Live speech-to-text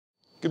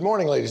Good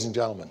morning, ladies and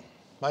gentlemen.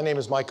 My name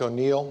is Mike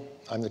O'Neill.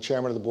 I'm the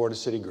chairman of the board of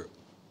Citigroup.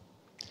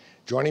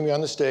 Joining me on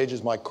the stage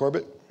is Mike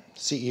Corbat,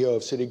 CEO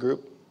of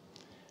Citigroup.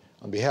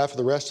 On behalf of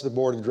the rest of the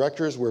board of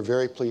directors, we're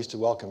very pleased to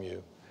welcome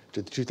you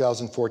to the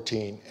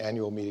 2014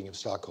 Annual Meeting of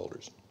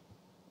Stockholders.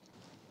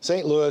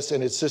 St. Louis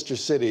and its sister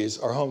cities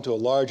are home to a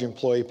large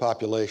employee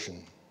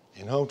population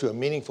and home to a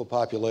meaningful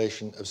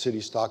population of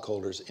Citi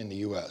stockholders in the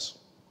U.S.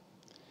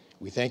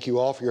 We thank you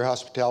all for your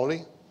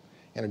hospitality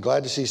and are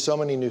glad to see so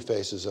many new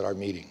faces at our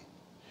meeting.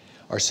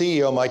 Our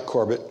CEO, Mike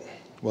Corbat,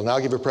 will now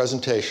give a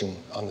presentation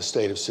on the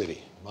state of Citi.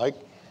 Mike?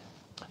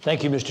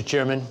 Thank you, Mr.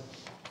 Chairman.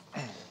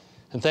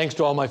 And thanks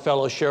to all my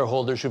fellow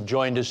shareholders who've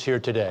joined us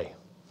here today.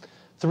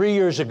 3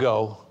 years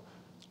ago,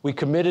 we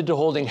committed to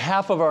holding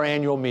half of our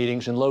annual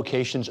meetings in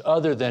locations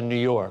other than New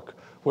York,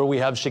 where we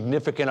have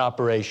significant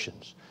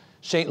operations.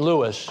 St.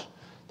 Louis,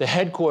 the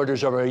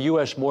headquarters of our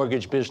U.S.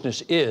 mortgage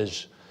business,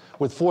 is,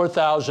 with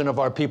 4,000 of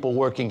our people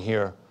working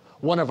here,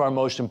 one of our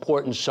most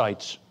important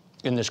sites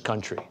in this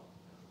country.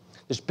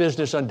 This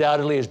business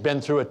undoubtedly has been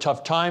through a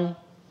tough time.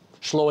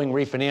 Slowing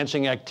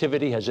refinancing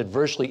activity has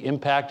adversely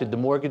impacted the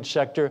mortgage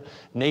sector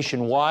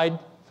nationwide,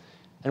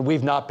 and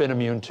we've not been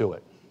immune to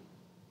it.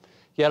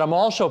 Yet I'm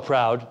also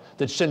proud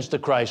that since the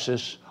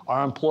crisis,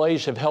 our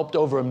employees have helped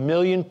over 1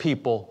 million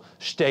people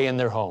stay in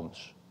their homes.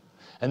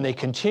 And they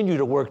continue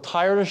to work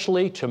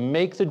tirelessly to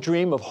make the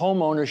dream of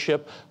home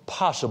ownership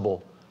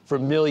possible for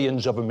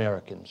millions of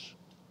Americans.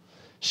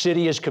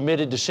 Citi is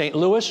committed to St.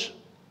 Louis,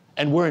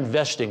 and we're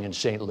investing in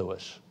St.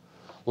 Louis.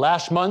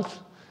 Last month,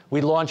 we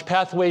launched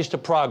Pathways to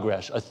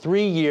Progress, a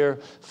 3-year,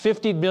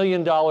 $50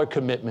 million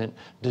commitment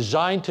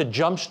designed to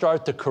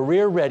jumpstart the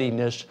career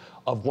readiness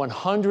of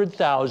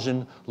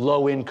 100,000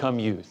 low-income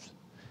youth.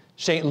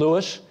 St.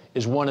 Louis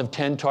is one of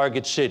 10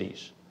 target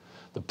cities.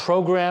 The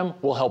program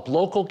will help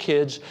local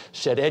kids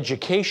set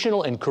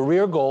educational and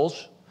career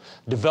goals,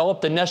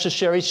 develop the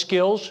necessary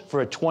skills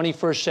for a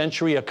 21st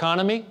century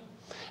economy,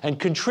 and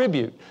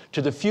contribute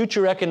to the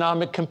future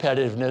economic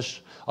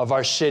competitiveness of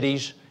our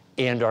cities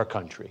and our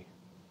country.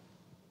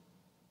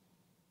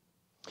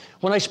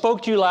 When I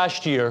spoke to you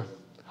last year,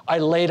 I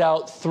laid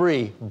out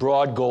 3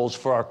 broad goals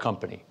for our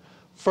company.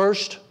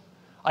 First,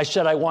 I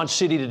said I want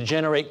Citi to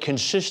generate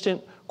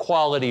consistent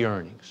quality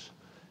earnings.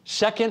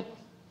 Second,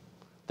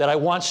 that I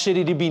want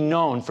Citi to be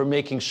known for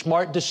making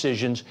smart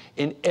decisions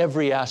in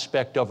every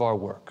aspect of our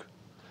work.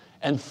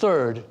 And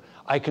third,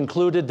 I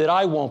concluded that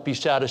I won't be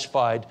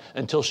satisfied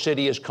until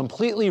Citi has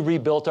completely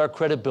rebuilt our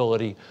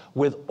credibility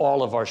with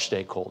all of our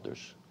stakeholders.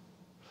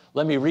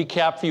 Let me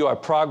recap for you our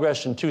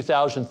progress in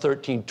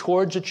 2013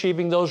 towards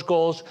achieving those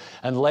goals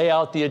and lay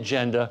out the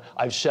agenda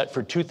I've set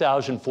for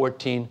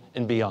 2014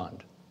 and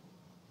beyond.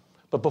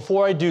 But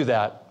before I do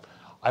that,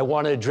 I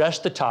want to address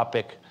the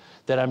topic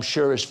that I'm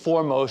sure is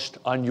foremost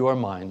on your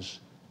minds,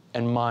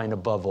 and mine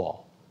above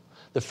all: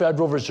 the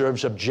Federal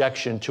Reserve's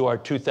objection to our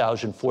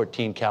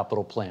 2014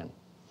 capital plan.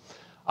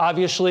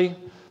 Obviously,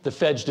 the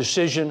Fed's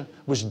decision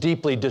was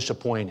deeply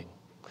disappointing.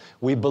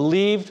 We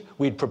believed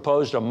we'd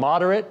proposed a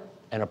moderate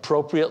and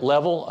appropriate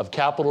level of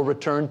capital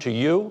return to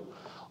you,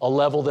 a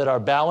level that our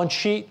balance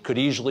sheet could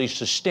easily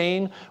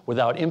sustain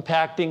without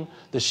impacting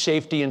the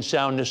safety and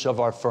soundness of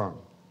our firm.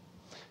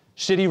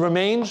 Citi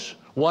remains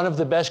one of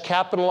the best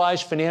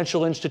capitalized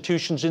financial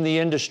institutions in the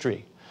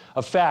industry,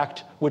 a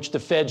fact which the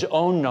Fed's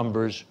own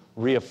numbers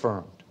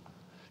reaffirmed.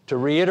 To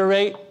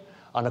reiterate,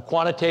 on a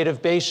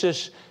quantitative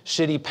basis,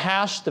 Citi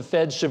passed the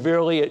Fed's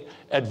severely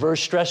adverse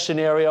stress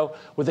scenario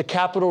with a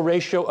capital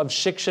ratio of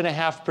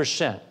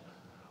 6.5%,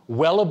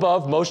 well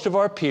above most of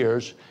our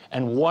peers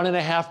and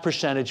 1.5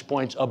 percentage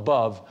points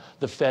above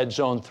the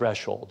Fed's own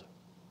threshold.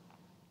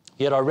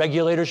 Yet our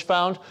regulators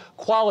found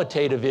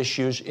qualitative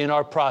issues in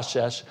our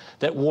process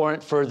that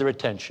warrant further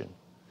attention.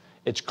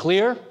 It's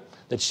clear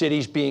that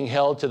Citi's being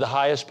held to the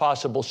highest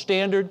possible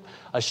standard,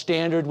 a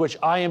standard which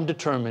I am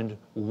determined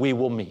we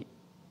will meet.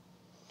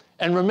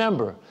 And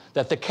remember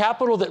that the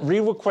capital that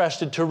we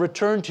requested to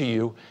return to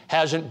you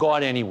hasn't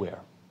gone anywhere.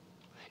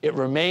 It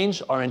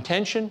remains our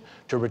intention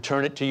to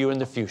return it to you in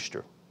the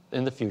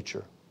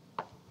future.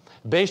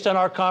 Based on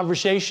our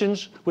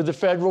conversations with the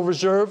Federal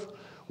Reserve,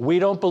 we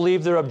don't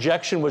believe their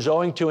objection was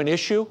owing to an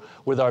issue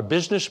with our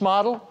business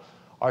model,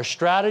 our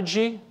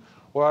strategy,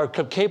 or our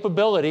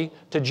capability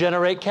to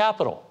generate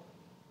capital.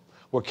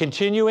 We're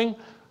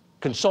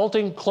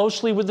consulting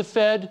closely with the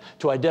Fed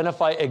to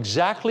identify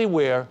exactly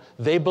where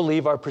they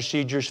believe our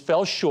procedures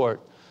fell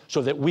short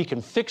so that we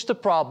can fix the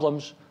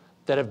problems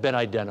that have been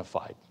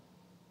identified.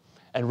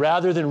 And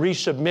rather than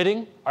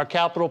resubmitting our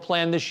capital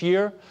plan this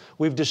year,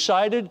 we've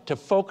decided to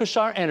focus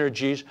our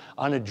energies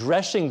on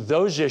addressing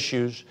those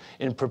issues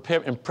in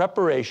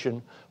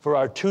preparation for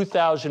our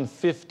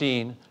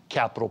 2015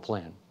 capital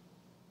plan.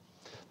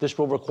 This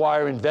will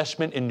require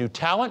investment in new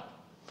talent,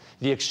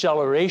 the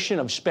acceleration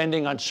of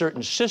spending on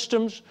certain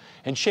systems,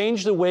 and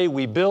change the way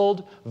we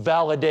build,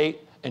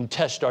 validate, and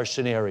test our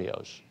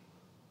scenarios.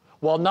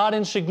 While not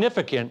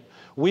insignificant,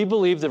 we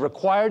believe the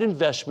required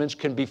investments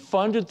can be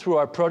funded through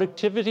our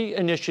productivity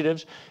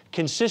initiatives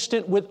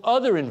consistent with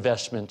other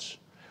investments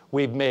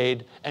we've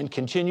made and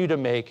continue to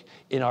make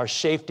in our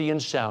safety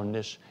and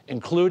soundness,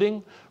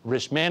 including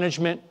risk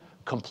management,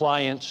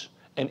 compliance,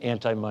 and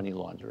anti-money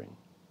laundering.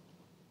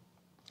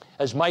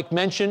 As Mike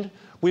mentioned,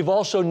 we've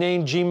also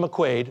named Jean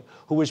McQuaid,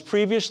 who was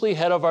previously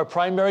head of our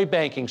primary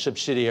banking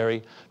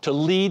subsidiary, to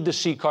lead the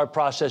CCAR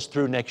process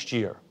through next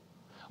year.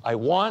 I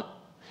want,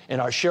 and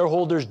our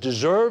shareholders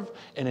deserve,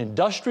 an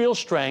industrial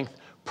strength,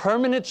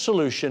 permanent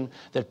solution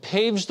that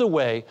paves the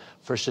way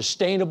for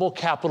sustainable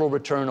capital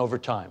return over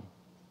time.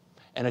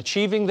 And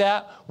achieving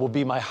that will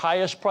be my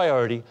highest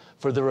priority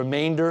for the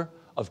remainder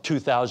of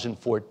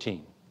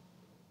 2014.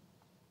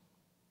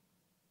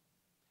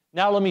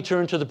 Now let me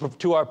turn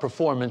to our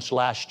performance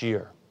last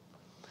year.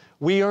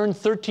 We earned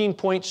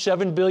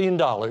 $13.7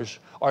 billion,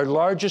 our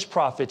largest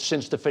profit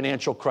since the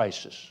financial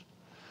crisis.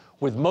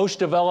 With most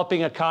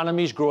developing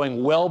economies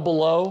growing well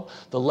below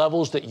the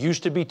levels that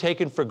used to be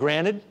taken for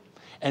granted,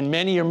 and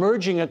many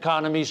emerging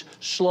economies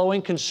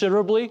slowing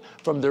considerably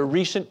from their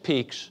recent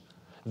peaks,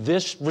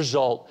 this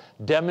result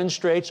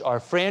demonstrates our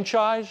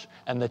franchise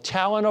and the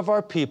talent of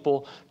our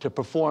people to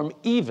perform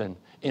even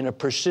in a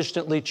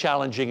persistently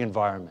challenging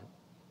environment.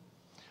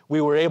 We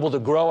were able to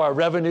grow our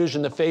revenues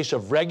in the face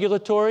of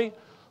regulatory,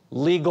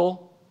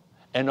 legal,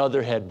 and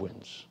other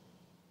headwinds.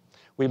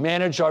 We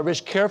managed our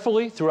risk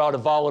carefully throughout a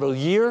volatile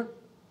year,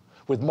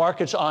 with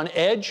markets on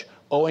edge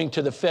owing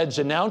to the Fed's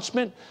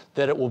announcement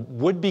that it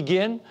would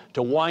begin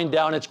to wind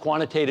down its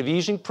quantitative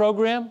easing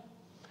program,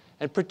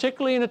 and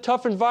particularly in a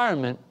tough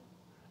environment,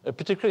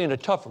 particularly in a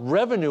tough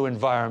revenue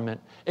environment,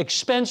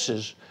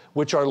 expenses,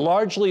 which are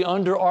largely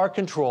under our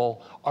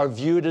control, are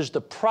viewed as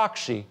the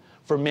proxy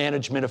for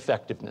management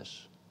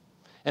effectiveness.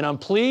 And I'm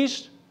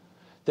pleased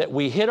that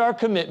we hit our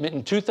commitment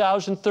in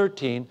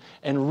 2013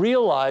 and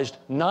realized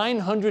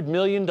 $900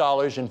 million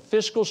in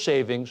fiscal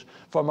savings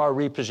from our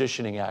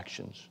repositioning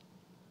actions.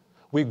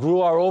 We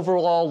grew our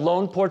overall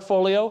loan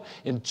portfolio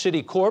in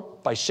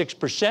Citicorp by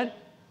 6%,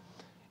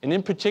 and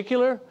in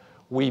particular,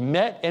 we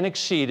met and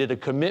exceeded a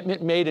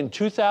commitment made in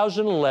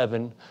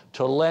 2011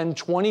 to lend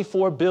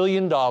 $24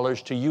 billion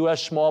to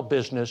U.S. small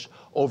business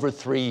over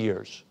 3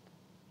 years.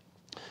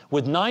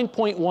 With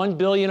 $9.1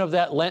 billion of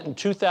that lent in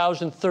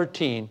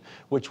 2013,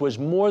 which was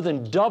more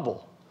than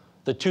double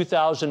the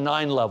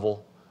 2009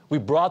 level, we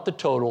brought the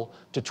total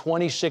to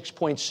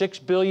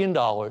 $26.6 billion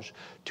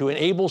to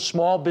enable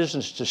small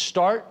business to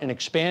start and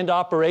expand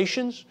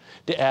operations,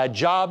 to add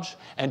jobs,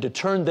 and to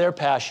turn their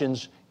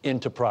passions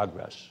into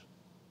progress.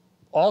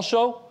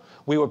 Also,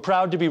 we were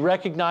proud to be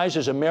recognized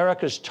as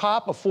America's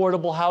top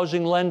affordable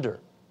housing lender,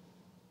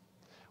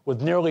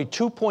 with nearly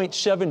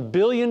 $2.7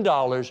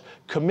 billion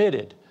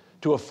committed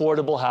to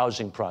affordable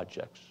housing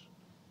projects.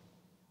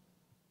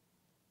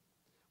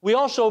 We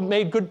also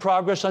made good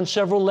progress on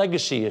several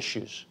legacy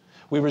issues.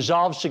 We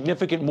resolved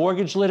significant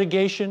mortgage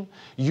litigation,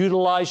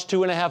 utilized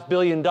 $2.5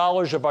 billion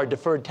of our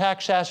deferred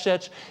tax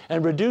assets,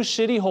 and reduced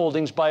Citi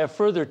Holdings by a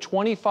further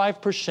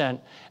 25%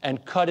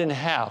 and cut in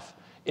half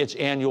its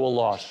annual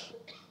loss.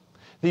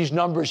 These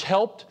numbers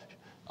helped,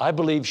 I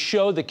believe,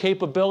 show the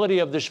capability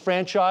of this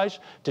franchise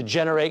to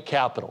generate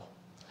capital.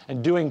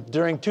 And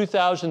during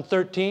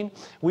 2013,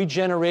 we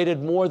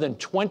generated more than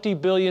 $20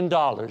 billion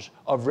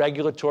of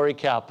regulatory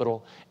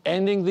capital,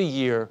 ending the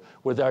year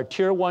with our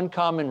Tier 1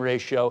 common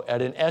ratio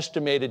at an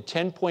estimated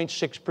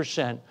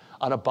 10.6%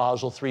 on a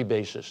Basel III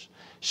basis,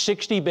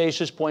 60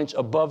 basis points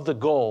above the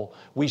goal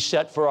we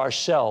set for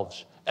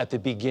ourselves at the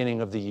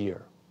beginning of the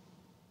year.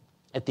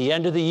 At the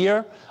end of the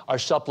year, our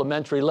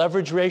supplementary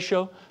leverage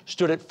ratio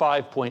stood at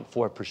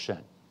 5.4%.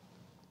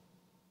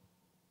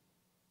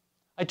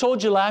 I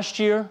told you last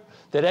year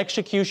that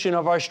execution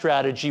of our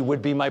strategy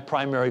would be my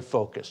primary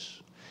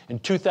focus. In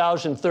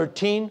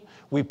 2013,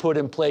 we put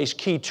in place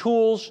key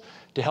tools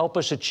to help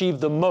us achieve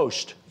the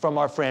most from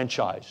our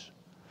franchise.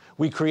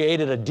 We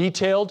created a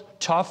detailed,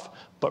 tough,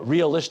 but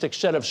realistic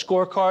set of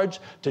scorecards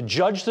to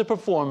judge the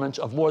performance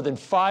of more than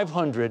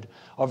 500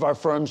 of our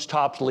firm's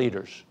top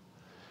leaders.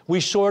 We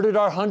sorted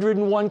our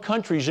 101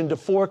 countries into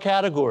 4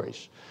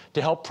 categories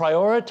to help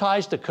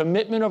prioritize the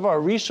commitment of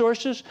our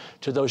resources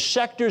to those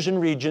sectors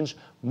and regions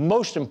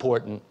most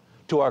important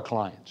to our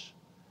clients.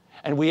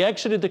 And we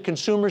exited the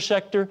consumer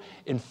sector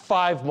in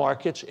 5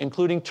 markets,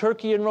 including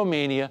Turkey and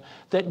Romania,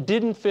 that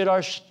didn't fit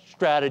our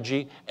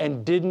strategy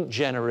and didn't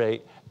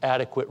generate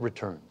adequate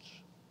returns.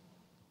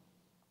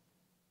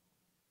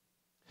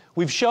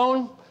 We've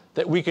shown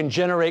that we can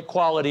generate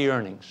quality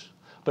earnings,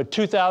 but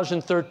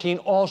 2013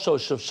 also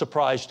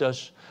surprised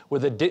us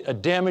with a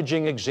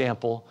damaging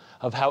example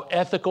of how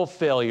ethical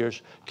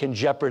failures can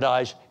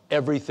jeopardize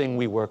everything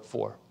we work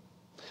for.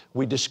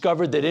 We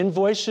discovered that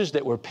invoices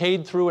that were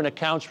paid through an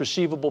accounts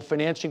receivable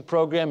financing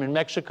program in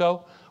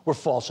Mexico were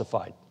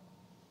falsified,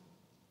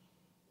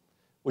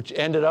 which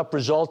ended up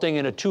resulting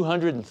in a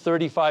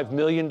 $235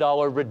 million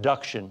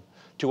reduction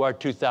to our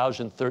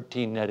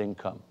 2013 net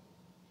income.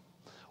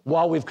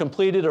 While we've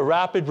completed a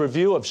rapid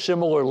review of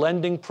similar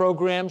lending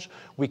programs,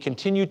 we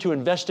continue to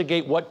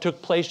investigate what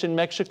took place in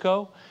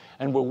Mexico,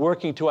 and we're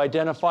working to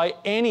identify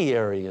any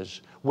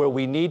areas where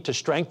we need to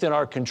strengthen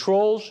our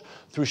controls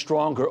through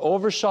stronger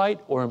oversight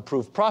or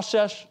improved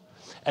process,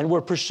 and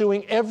we're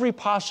pursuing every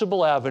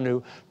possible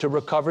avenue to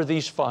recover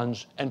these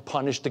funds and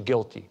punish the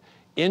guilty,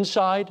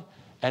 inside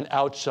and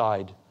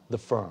outside the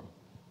firm.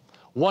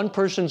 One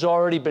person's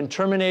already been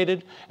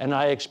terminated, and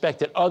I expect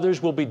that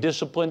others will be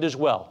disciplined as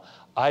well,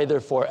 either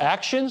for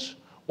actions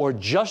or,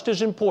 just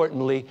as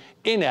importantly,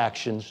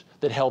 inactions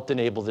that helped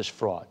enable this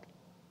fraud.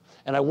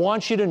 And I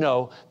want you to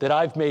know that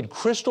I've made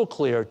crystal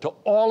clear to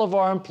all of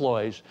our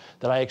employees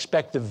that I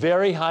expect the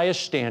very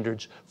highest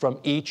standards from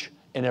each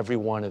and every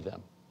one of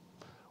them.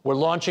 We're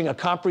launching a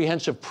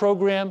comprehensive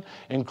program,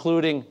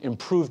 including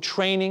improved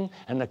training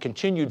and a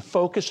continued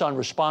focus on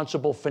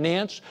responsible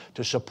finance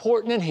to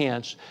support and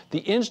enhance the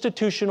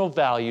institutional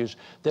values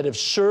that have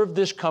served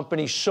this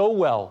company so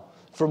well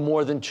for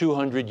more than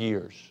 200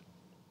 years.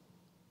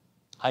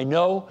 I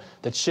know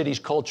that Citi's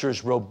culture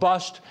is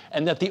robust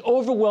and that the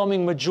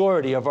overwhelming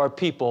majority of our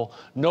people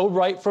know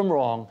right from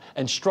wrong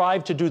and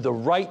strive to do the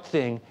right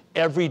thing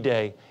every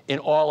day in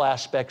all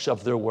aspects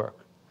of their work.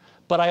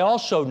 But I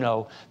also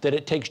know that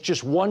it takes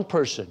just one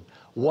person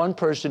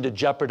to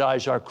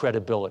jeopardize our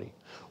credibility.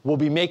 We'll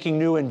be making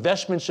new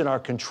investments in our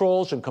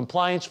controls and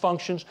compliance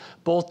functions,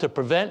 both to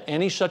prevent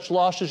any such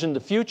losses in the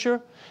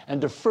future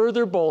and to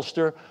further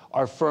bolster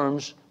our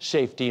firm's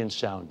safety and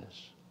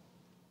soundness.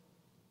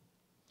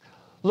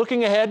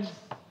 Looking ahead,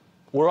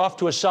 we're off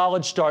to a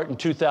solid start in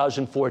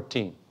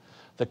 2014.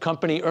 The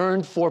company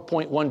earned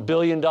 $4.1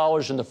 billion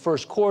in the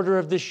first quarter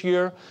of this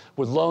year,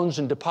 with loans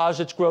and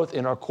deposits growth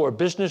in our core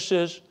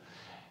businesses.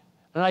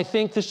 And I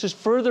think this is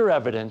further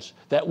evidence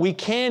that we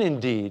can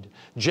indeed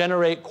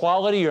generate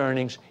quality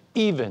earnings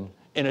even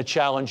in a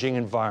challenging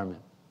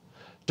environment.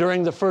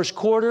 During the first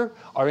quarter,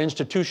 our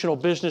institutional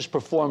business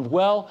performed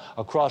well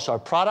across our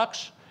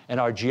products and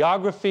our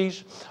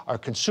geographies. Our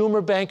consumer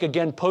bank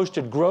again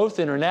posted growth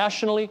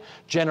internationally,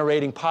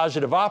 generating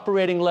positive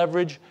operating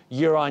leverage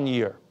year on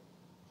year.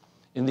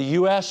 In the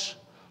U.S.,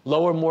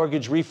 lower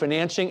mortgage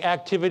refinancing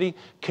activity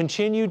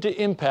continued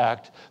to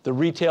impact the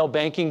retail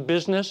banking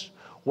business,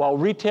 while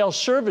retail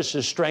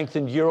services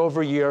strengthened year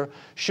over year,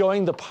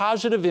 showing the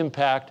positive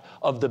impact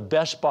of the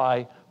Best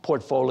Buy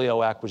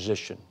portfolio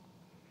acquisition.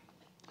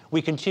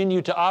 We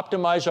continue to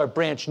optimize our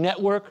branch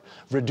network,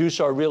 reduce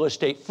our real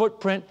estate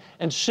footprint,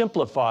 and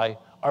simplify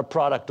our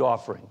product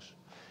offerings.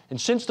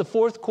 And since the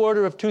fourth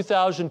quarter of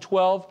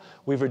 2012,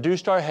 we've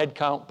reduced our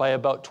headcount by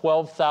about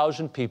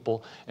 12,000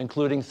 people,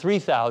 including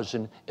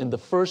 3,000 in the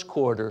first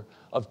quarter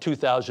of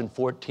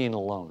 2014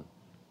 alone.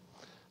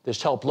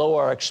 This helped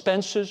lower our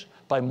expenses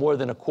by more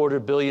than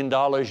 $250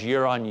 million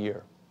year on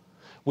year.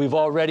 We've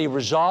already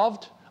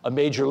resolved a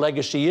major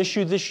legacy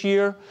issue this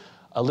year,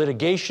 a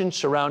litigation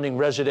surrounding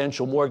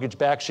residential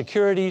mortgage-backed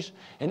securities,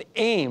 and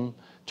aim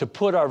to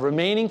put our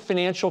remaining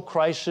financial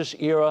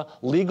crisis-era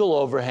legal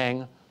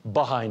overhang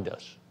behind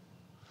us.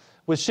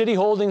 With Citi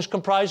Holdings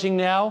comprising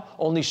now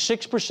only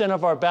 6%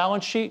 of our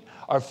balance sheet,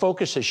 our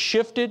focus has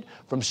shifted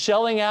from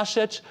selling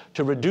assets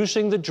to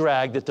reducing the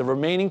drag that the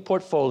remaining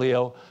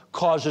portfolio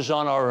causes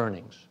on our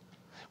earnings.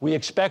 We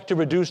expect to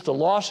reduce the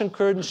loss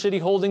incurred in Citi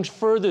Holdings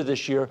further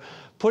this year,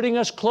 putting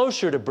us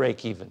closer to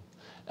break even.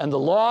 And the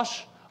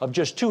loss of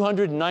just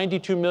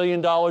 $292 million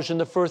in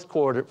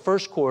the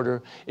first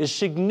quarter is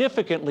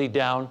significantly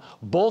down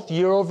both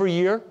year over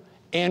year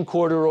and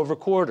quarter over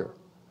quarter.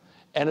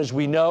 And as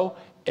we know,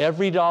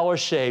 every dollar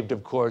saved,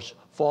 of course,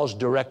 falls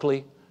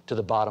directly to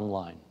the bottom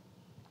line.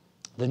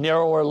 The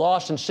narrower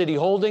loss in Citi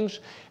Holdings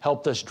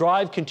helped us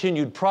drive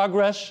continued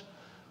progress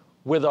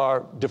with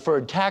our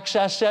deferred tax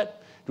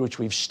asset, which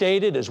we've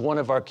stated as one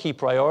of our key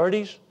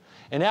priorities.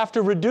 And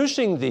after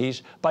reducing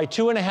these by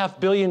 $2.5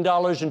 billion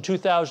in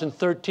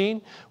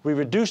 2013, we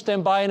reduced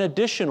them by an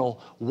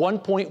additional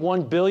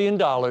 $1.1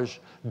 billion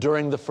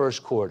during the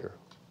first quarter.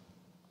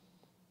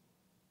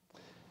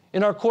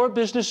 In our core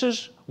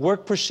businesses,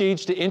 work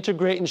proceeds to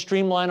integrate and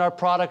streamline our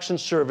products and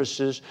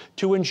services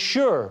to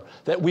ensure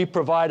that we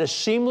provide a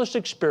seamless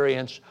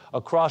experience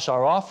across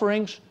our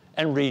offerings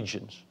and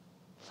regions.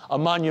 A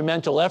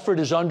monumental effort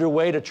is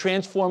underway to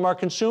transform our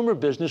consumer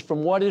business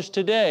from what is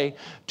today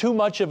too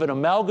much of an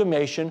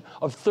amalgamation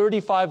of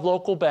 35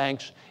 local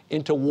banks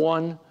into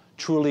one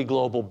truly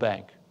global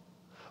bank.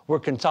 We're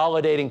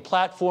consolidating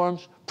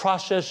platforms,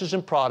 processes,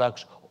 and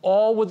products,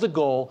 all with the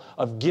goal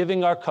of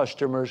giving our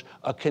customers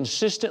a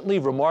consistently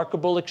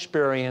remarkable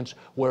experience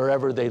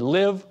wherever they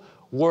live,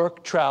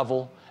 work,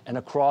 travel, and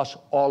across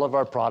all of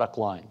our product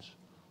lines.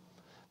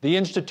 The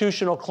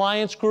Institutional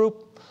Clients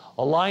Group,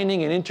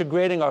 aligning and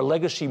integrating our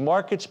legacy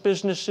markets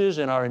businesses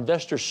and our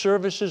investor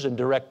services and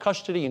direct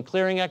custody and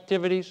clearing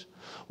activities,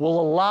 will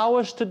allow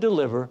us to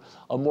deliver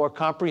a more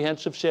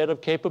comprehensive set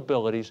of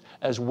capabilities,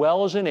 as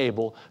well as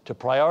enable to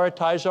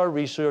prioritize our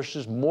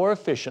resources more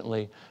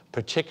efficiently,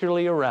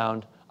 particularly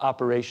around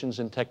operations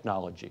and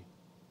technology.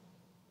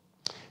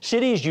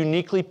 Citi is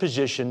uniquely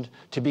positioned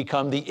to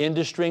become the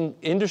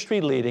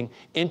industry-leading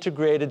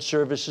integrated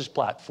services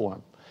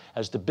platform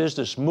as the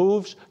business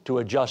moves to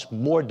adjust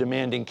more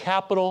demanding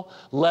capital,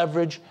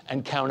 leverage,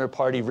 and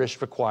counterparty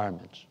risk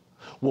requirements.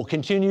 We'll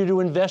continue to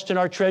invest in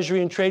our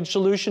Treasury and Trade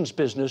Solutions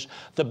business,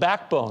 the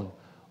backbone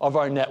of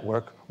our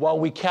network, while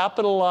we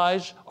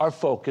capitalize our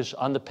focus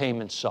on the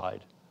payments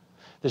side.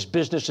 This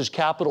business is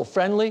capital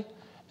friendly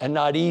and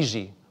not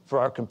easy for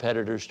our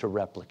competitors to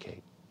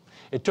replicate.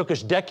 It took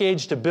us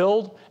decades to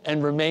build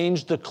and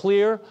remains the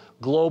clear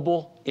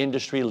global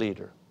industry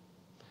leader.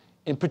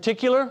 In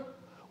particular,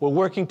 we're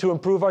working to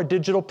improve our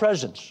digital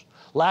presence.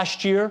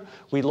 Last year,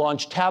 we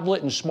launched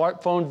tablet and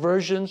smartphone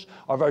versions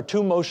of our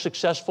two most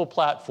successful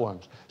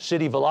platforms,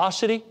 Citi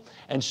Velocity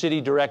and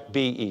Citi Direct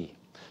BE,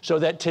 so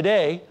that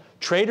today,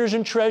 traders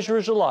and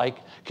treasurers alike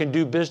can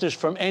do business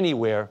from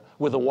anywhere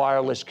with a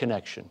wireless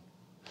connection.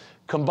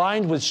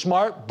 Combined with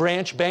smart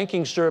branch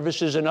banking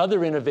services and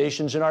other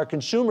innovations in our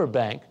consumer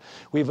bank,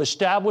 we've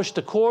established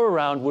a core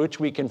around which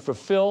we can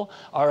fulfill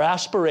our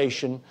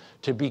aspiration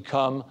to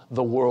become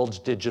the world's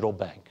digital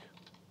bank.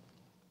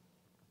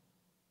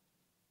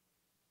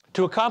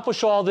 To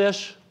accomplish all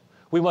this,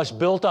 we must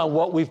build on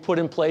what we've put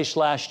in place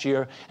last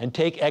year and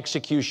take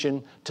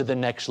execution to the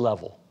next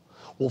level.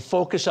 We'll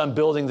focus on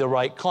building the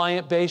right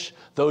client base,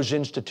 those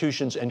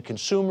institutions and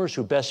consumers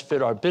who best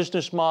fit our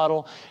business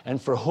model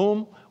and for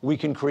whom we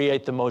can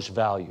create the most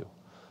value.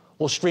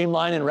 We'll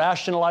streamline and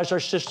rationalize our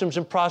systems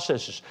and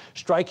processes,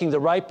 striking the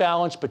right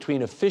balance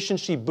between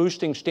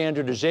efficiency-boosting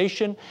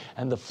standardization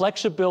and the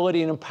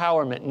flexibility and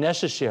empowerment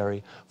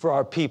necessary for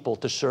our people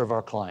to serve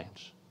our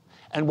clients.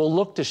 And we'll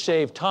look to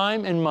save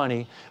time and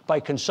money by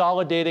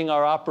consolidating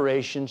our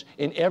operations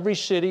in every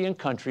city and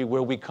country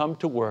where we come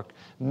to work,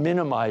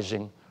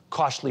 minimizing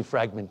costly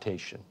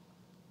fragmentation.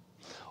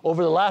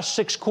 Over the last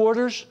 6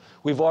 quarters,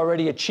 we've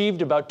already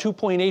achieved about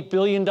 $2.8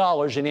 billion in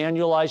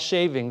annualized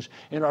savings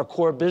in our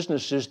core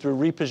businesses through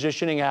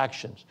repositioning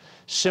actions,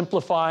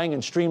 simplifying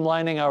and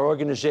streamlining our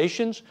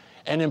organizations,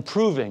 and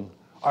improving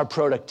our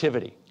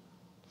productivity.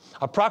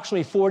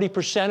 Approximately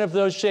 40% of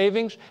those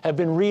savings have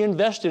been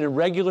reinvested in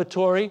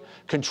regulatory,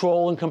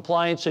 control, and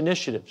compliance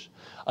initiatives.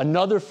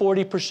 Another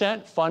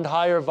 40% fund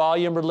higher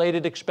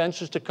volume-related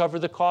expenses to cover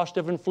the cost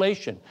of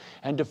inflation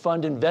and to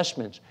fund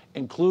investments,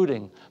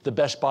 including the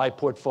Best Buy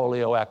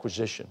portfolio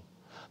acquisition.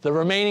 The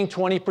remaining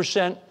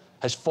 20%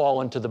 has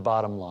fallen to the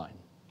bottom line.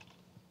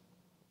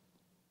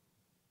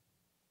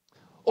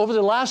 Over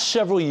the last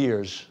several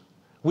years,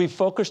 we've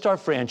focused our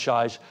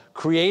franchise,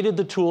 created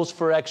the tools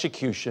for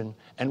execution,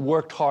 and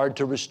worked hard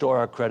to restore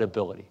our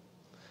credibility.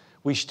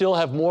 We still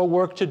have more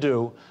work to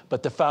do,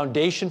 but the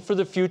foundation for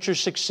the future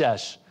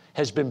success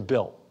has been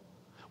built.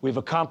 We've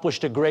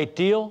accomplished a great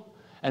deal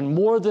and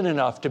more than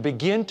enough to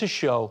begin to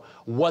show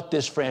what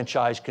this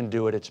franchise can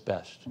do at its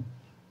best.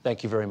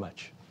 Thank you very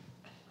much.